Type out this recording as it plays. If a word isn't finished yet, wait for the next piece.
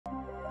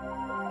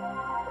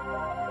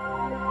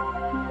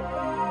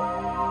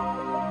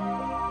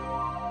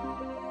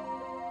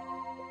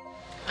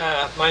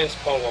My name is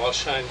Paul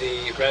Walsh. I'm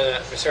the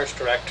Research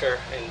Director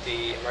in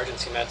the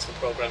Emergency Medicine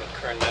Program at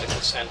Kern Medical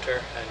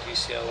Center and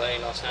UCLA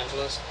in Los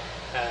Angeles.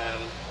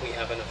 We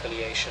have an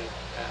affiliation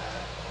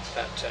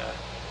that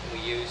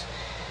we use.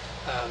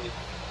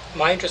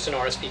 My interest in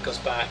RSV goes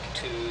back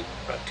to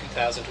about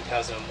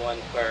 2000-2001,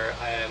 where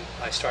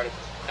I started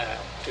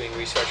doing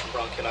research in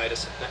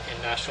bronchiolitis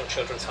in National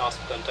Children's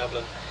Hospital in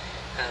Dublin,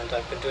 and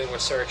I've been doing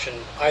research in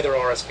either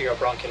RSV or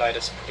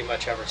bronchiolitis pretty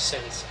much ever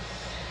since.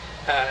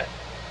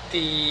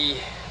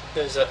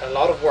 There's a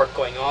lot of work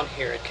going on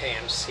here at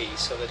KMC,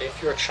 so that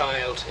if your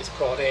child is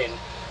brought in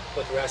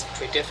with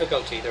respiratory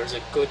difficulty, there's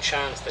a good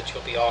chance that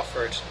you'll be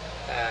offered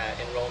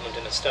enrollment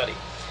in a study.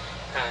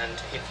 And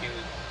if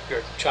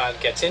your child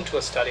gets into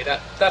a study,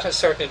 that has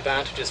certain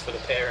advantages for the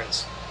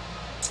parents.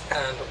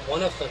 And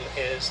one of them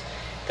is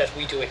that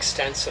we do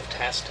extensive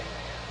testing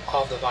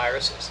of the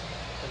viruses.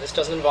 And this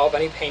doesn't involve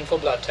any painful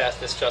blood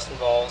test. This just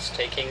involves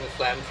taking the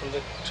phlegm from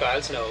the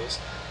child's nose,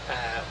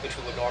 which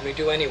we would normally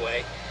do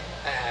anyway,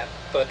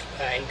 but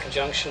in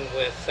conjunction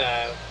with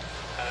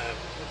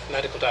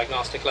Medical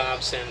Diagnostic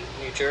Labs in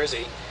New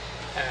Jersey,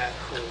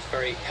 who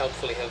very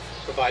helpfully have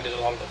provided a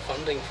lot of the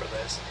funding for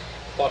this,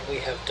 what we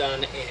have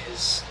done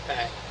is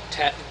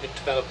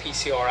develop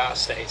PCR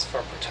assays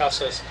for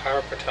pertussis,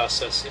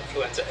 parapertussis,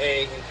 influenza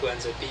A,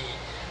 influenza B,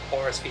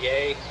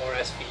 RSV-A,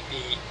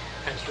 RSV-B,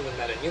 and human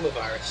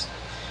metapneumovirus.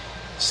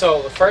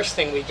 So the first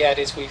thing we get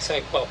is we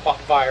say, well, what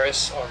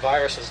virus or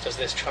viruses does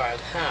this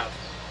child have?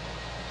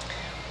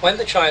 When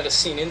the child is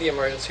seen in the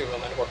emergency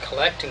room and we're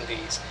collecting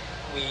these,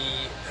 we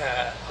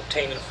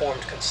obtain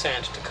informed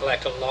consent to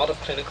collect a lot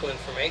of clinical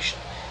information.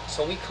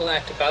 So we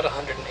collect about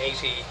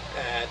 180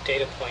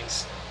 data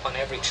points on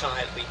every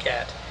child we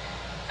get.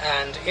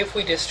 And if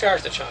we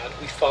discharge the child,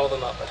 we follow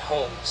them up at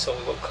home. So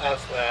we will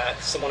have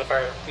one of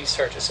our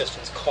research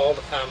assistants call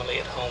the family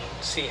at home,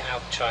 see how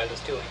the child is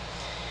doing.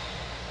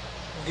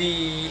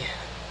 The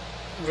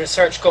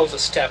research goes a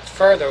step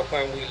further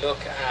when we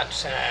look at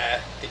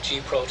the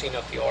G protein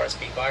of the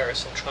RSV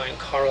virus and try and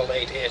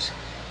correlate it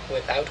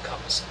with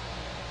outcomes.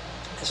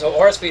 So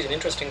RSV is an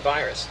interesting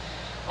virus.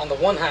 On the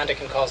one hand, it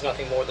can cause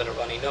nothing more than a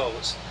runny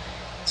nose.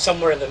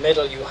 Somewhere in the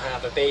middle you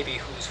have a baby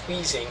who's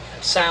wheezing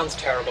and sounds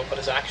terrible but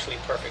is actually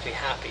perfectly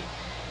happy.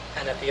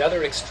 And at the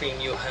other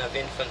extreme you have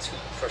infants who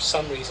for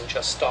some reason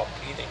just stop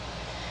breathing.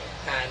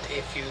 And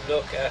if you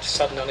look at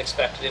sudden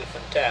unexpected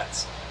infant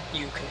deaths,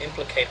 you can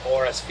implicate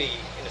RSV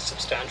in a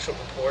substantial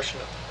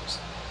proportion of those.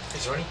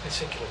 Is there any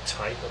particular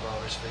type of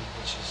RSV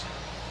which is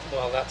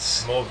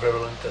that's more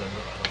virulent than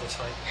another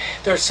type?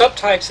 There are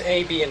subtypes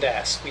A, B, and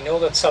S. We know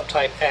that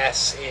subtype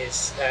S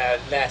is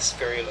less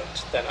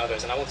virulent than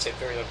others, and I won't say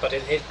virulent, but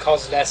it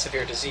causes less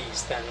severe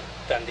disease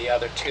than the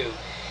other two.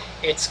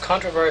 It's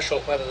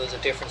controversial whether there's a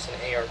difference in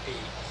A or B,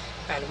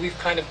 and we've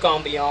kind of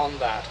gone beyond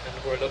that,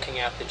 and we're looking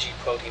at the G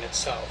protein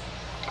itself.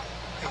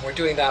 And we're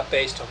doing that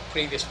based on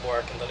previous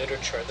work in the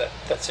literature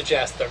that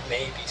suggests there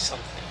may be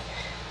something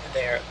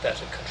there that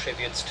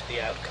contributes to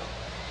the outcome.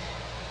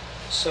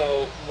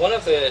 So one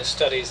of the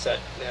studies that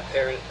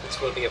parents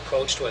will be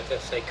approached with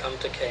if they come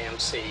to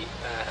KMC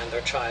and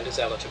their child is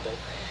eligible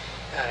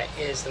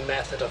is the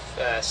method of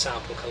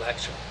sample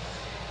collection.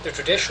 The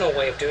traditional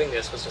way of doing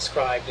this was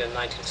described in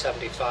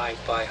 1975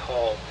 by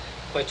Hall,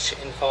 which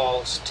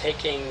involves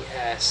taking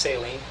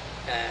saline,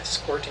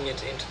 squirting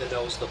it into the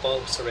nose of the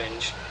bulb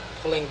syringe,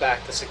 pulling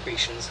back the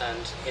secretions,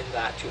 and in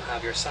that you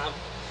have your sample.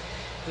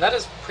 And that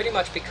has pretty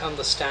much become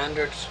the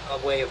standard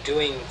way of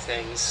doing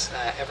things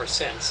ever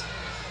since.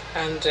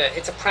 And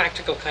it's a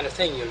practical kind of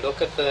thing. You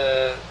look at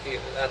the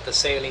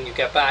saline, you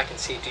get back and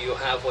see, do you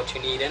have what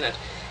you need in it?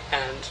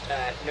 And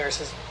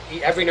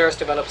every nurse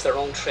develops their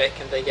own trick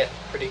and they get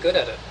pretty good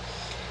at it.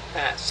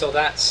 So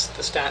that's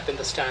been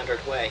the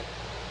standard way.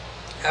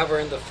 However,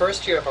 in the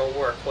first year of our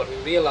work, what we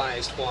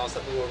realized was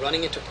that we were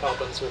running into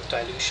problems with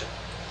dilution.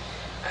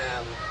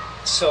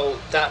 So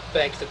that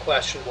begged the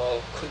question,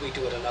 well, could we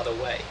do it another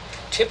way?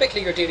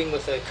 Typically you're dealing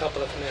with a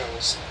couple of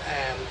mils,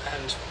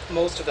 and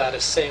most of that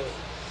is saline.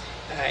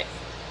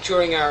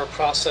 During our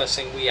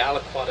processing we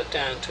aliquot it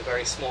down to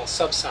very small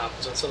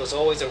subsamples, and so there's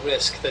always a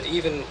risk that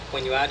even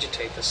when you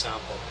agitate the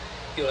sample,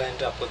 you'll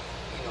end up with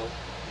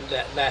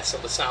less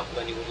of the sample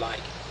than you would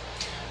like.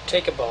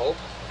 Take a bulb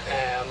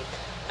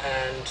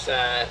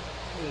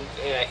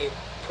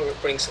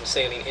bring some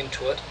saline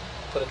into it.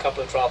 Put a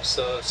couple of drops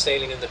of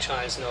saline in the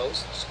child's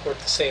nose, squirt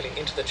the saline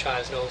into the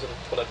child's nose and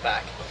pull it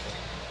back.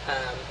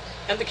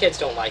 And the kids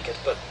don't like it,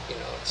 but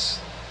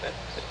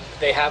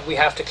we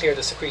have to clear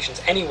the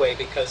secretions anyway,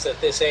 because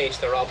at this age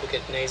they're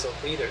obligate nasal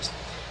breathers.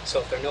 So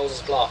if their nose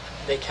is blocked,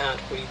 they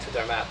can't breathe through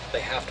their mouth, they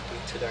have to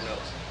breathe through their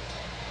nose.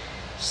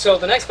 So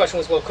the next question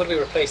was, well, could we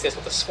replace this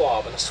with a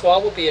swab? And a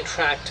swab would be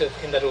attractive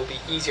in that it would be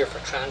easier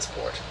for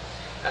transport,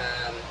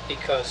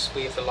 because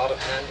we have a lot of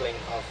handling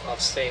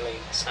of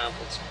saline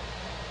samples.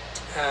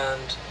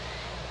 And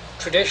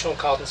traditional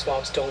cotton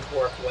swabs don't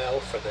work well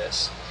for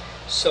this.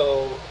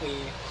 So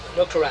we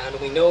looked around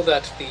and we know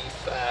that the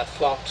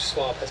flocked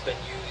swab has been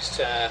used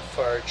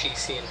for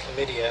GC and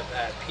chlamydia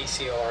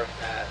PCR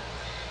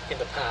in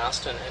the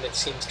past, and it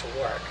seems to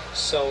work.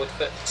 So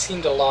it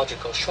seemed a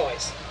logical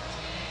choice.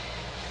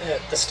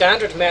 The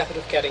standard method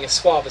of getting a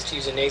swab is to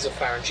use a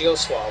nasopharyngeal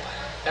swab.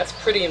 That's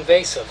pretty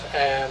invasive.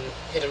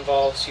 It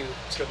involves you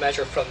sort of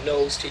measure from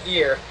nose to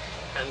ear,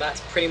 and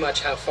that's pretty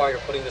much how far you're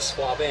putting the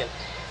swab in.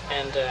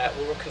 And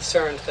we were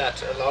concerned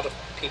that a lot of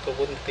people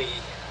wouldn't be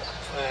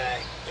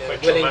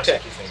willing to. You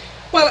think?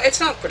 Well, it's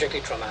not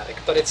particularly traumatic,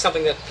 but it's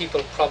something that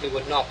people probably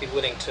would not be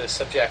willing to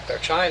subject their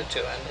child to.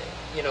 And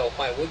you know,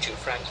 why would you,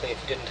 frankly,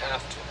 if you didn't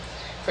have to?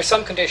 For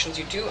some conditions,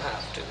 you do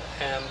have to,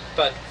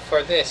 but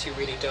for this, you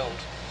really don't.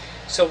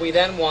 So we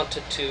then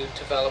wanted to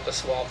develop a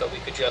swab that we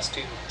could just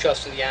do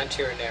just in the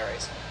anterior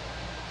nares.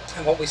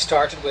 And what we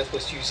started with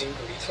was using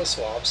urethral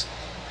swabs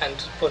and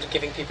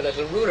giving people a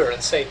little ruler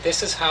and say,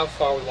 this is how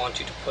far we want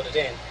you to put it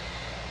in.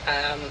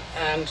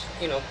 And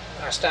you know,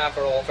 our staff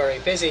are all very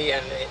busy,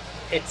 and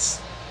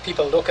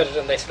people look at it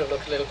and they sort of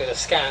look a little bit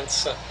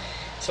askance.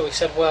 So we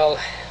said, well,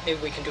 maybe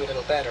we can do it a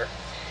little better.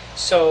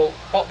 So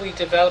what we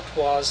developed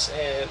was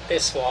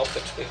this swab,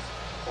 which we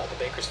call the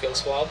Bakersfield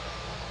swab.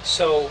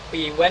 So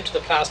we went to the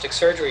plastic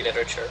surgery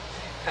literature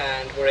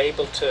and were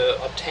able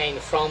to obtain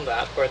from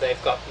that, where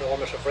they've got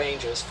normative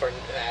ranges for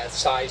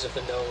size of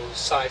the nose,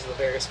 size of the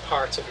various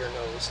parts of your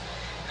nose,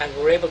 and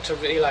we're able to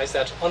realize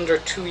that under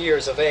 2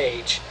 years of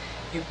age,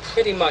 you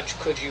pretty much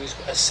could use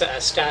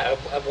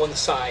a one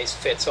size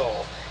fits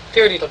all.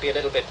 Clearly it'll be a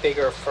little bit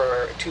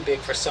too big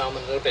for some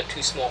and a little bit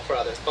too small for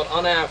others, but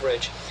on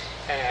average,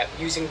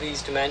 using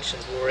these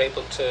dimensions, we were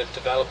able to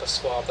develop a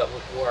swab that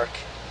would work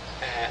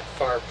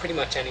for pretty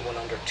much anyone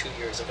under 2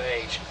 years of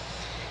age.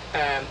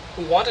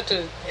 We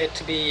wanted it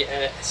to be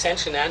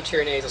essentially an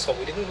anterior nasal swab.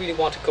 We didn't really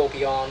want to go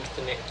beyond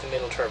the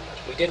middle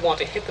turbinate. We did want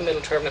to hit the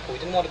middle turbinate, but we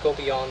didn't want to go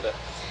beyond it.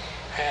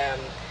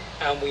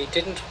 And we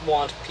didn't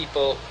want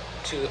people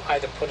to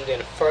either put it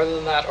in further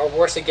than that, or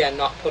worse again,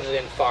 not put it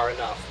in far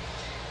enough.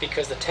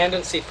 Because the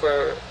tendency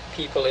for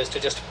people is to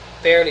just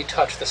barely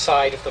touch the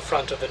side of the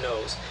front of the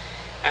nose.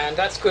 And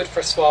that's good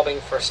for swabbing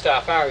for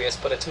Staph aureus,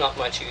 but it's not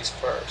much use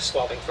for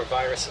swabbing for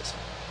viruses.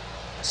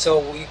 So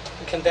we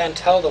can then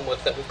tell them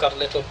that we've got a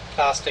little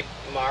plastic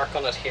mark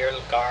on it here, a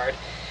little guard,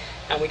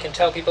 and we can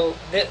tell people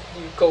that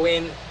you go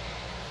in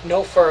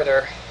no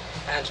further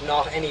and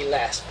not any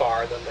less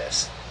far than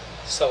this.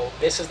 So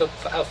this is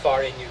how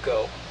far in you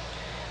go.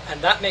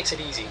 And that makes it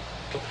easy.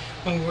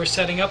 When we were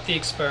setting up the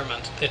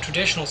experiment, the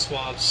traditional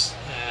swabs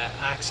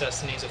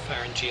access the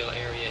nasopharyngeal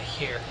area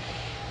here.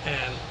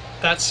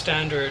 That's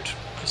standard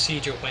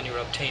procedure when you're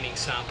obtaining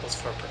samples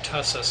for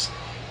pertussis,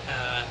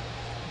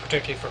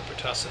 particularly for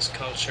pertussis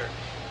culture.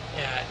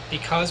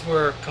 Because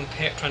we're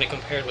trying to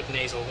compare it with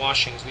nasal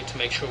washings, we had to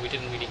make sure we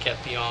didn't really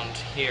get beyond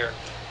here,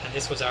 and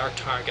this was our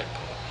target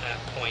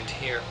point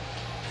here.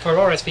 For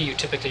RSV, you're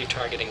typically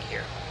targeting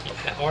here.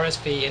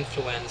 RSV,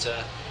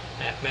 influenza,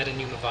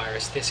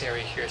 metapneumovirus, this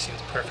area here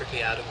seems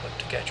perfectly adequate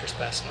to get your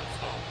specimen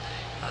from.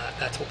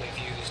 That's what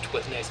we've used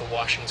with nasal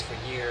washings for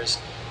years.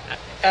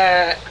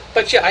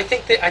 But yeah, I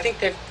think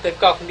they've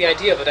gotten the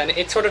idea of it, and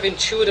it sort of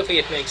intuitively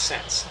it makes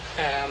sense.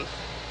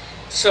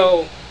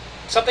 So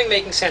something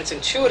making sense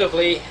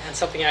intuitively and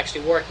something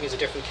actually working is a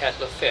different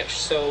kettle of fish.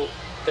 So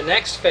the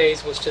next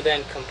phase was to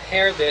then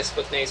compare this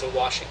with nasal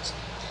washings.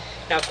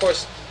 Now, of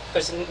course,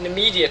 there's an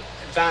immediate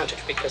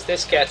advantage because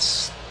this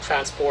gets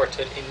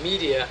transported in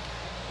media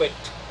which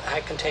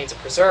contains a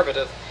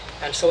preservative,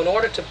 and so in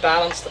order to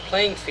balance the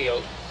playing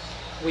field,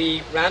 we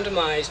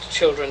randomized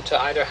children to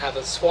either have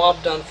a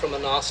swab done from a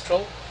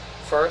nostril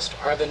first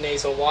or have a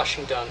nasal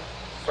washing done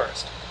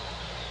first.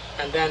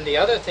 And then the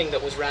other thing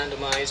that was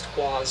randomized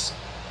was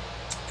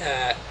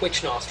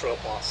which nostril it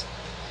was.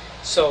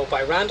 So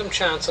by random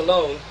chance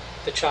alone,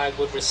 the child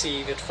would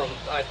receive it from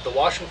either the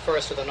washing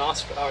first or the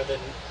nostril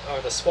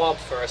or the swab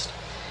first,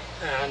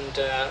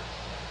 and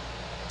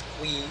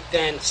we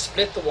then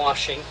split the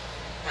washing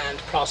and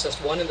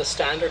processed one in the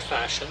standard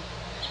fashion,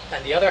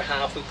 and the other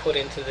half we put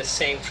into the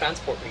same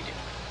transport medium.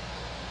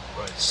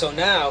 Right. So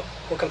now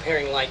we're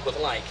comparing like with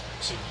like.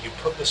 So you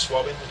put the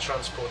swab in the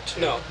transport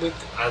tube? No.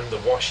 And the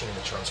washing in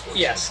the transport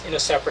tube? Yes, in a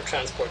separate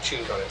transport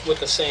tube with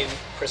the same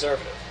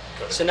preservative.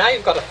 Got it. So now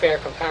you've got a fair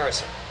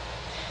comparison.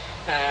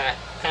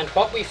 And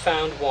what we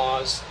found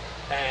was,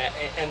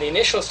 and the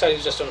initial study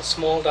was just on a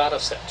small data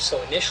set,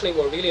 so initially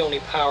we're really only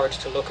powered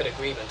to look at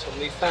agreement,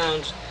 and we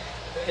found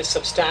a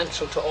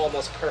substantial to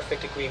almost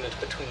perfect agreement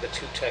between the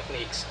two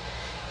techniques.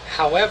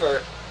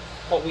 However,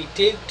 what we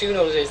do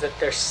notice is that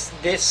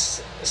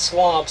this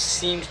swab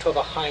seems to have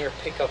a higher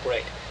pickup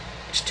rate.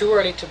 It's too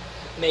early to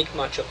make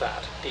much of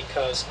that,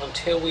 because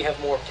until we have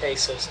more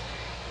cases,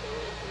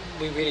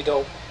 we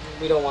don't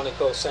want to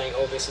go saying,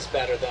 oh, this is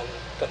better than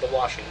the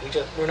washing.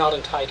 We're not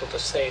entitled to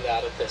say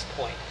that at this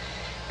point.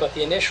 But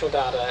the initial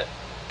data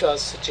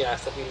does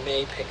suggest that we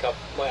may pick up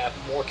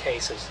more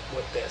cases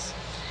with this.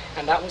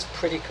 And that was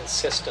pretty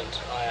consistent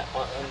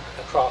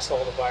across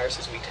all the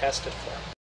viruses we tested for.